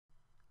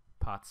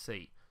Part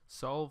C,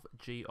 solve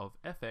g of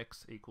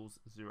fx equals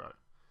 0.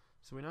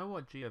 So we know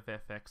what g of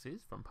fx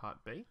is from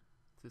part B.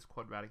 It's this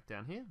quadratic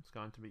down here. It's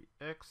going to be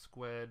x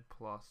squared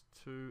plus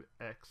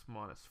 2x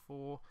minus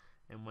 4,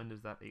 and when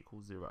does that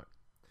equal 0?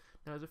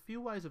 Now there's a few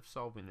ways of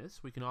solving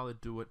this. We can either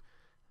do it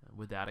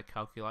without a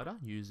calculator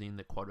using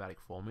the quadratic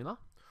formula,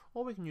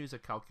 or we can use a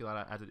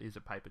calculator as it is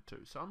a paper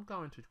 2. So I'm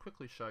going to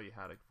quickly show you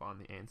how to find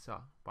the answer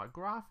by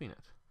graphing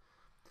it.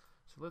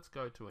 So let's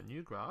go to a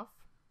new graph.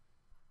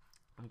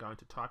 I'm going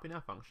to type in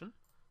our function,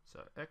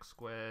 so x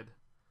squared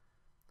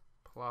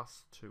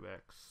plus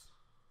 2x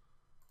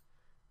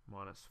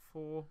minus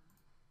 4.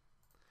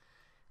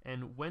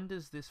 And when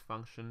does this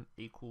function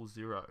equal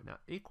 0? Now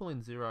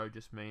equaling 0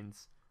 just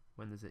means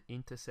when there's an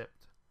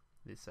intercept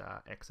this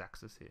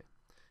x-axis here.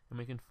 And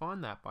we can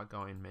find that by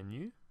going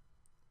menu,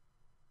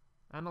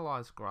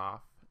 analyze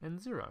graph, and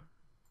 0.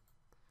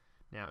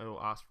 Now it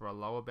will ask for a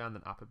lower bound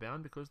and upper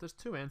bound because there's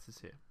two answers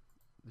here.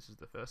 This is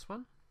the first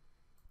one.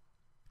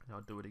 And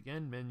I'll do it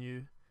again,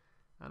 menu,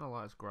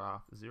 analyze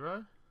graph,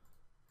 0.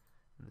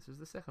 And this is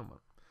the second one.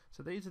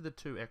 So these are the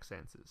two x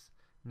answers,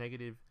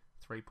 negative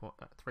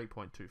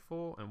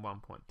 3.24 and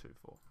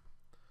 1.24.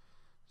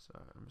 So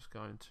I'm just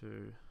going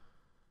to,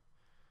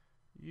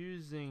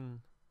 using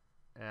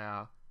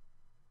our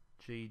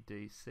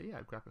GDC,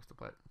 our graphics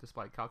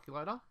display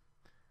calculator,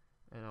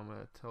 and I'm going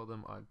to tell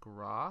them I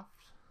graphed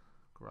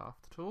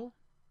tool.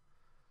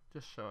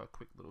 Just show a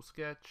quick little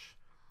sketch.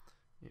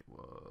 It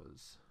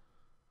was,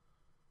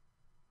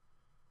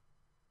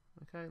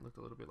 okay, it looked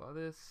a little bit like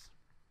this.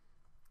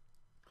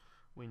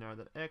 We know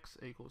that x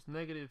equals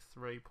negative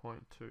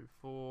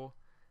 3.24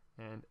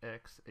 and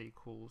x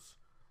equals,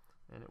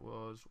 and it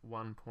was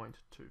 1.24.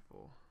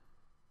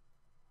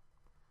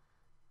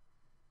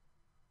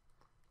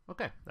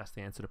 Okay, that's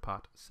the answer to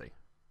part C.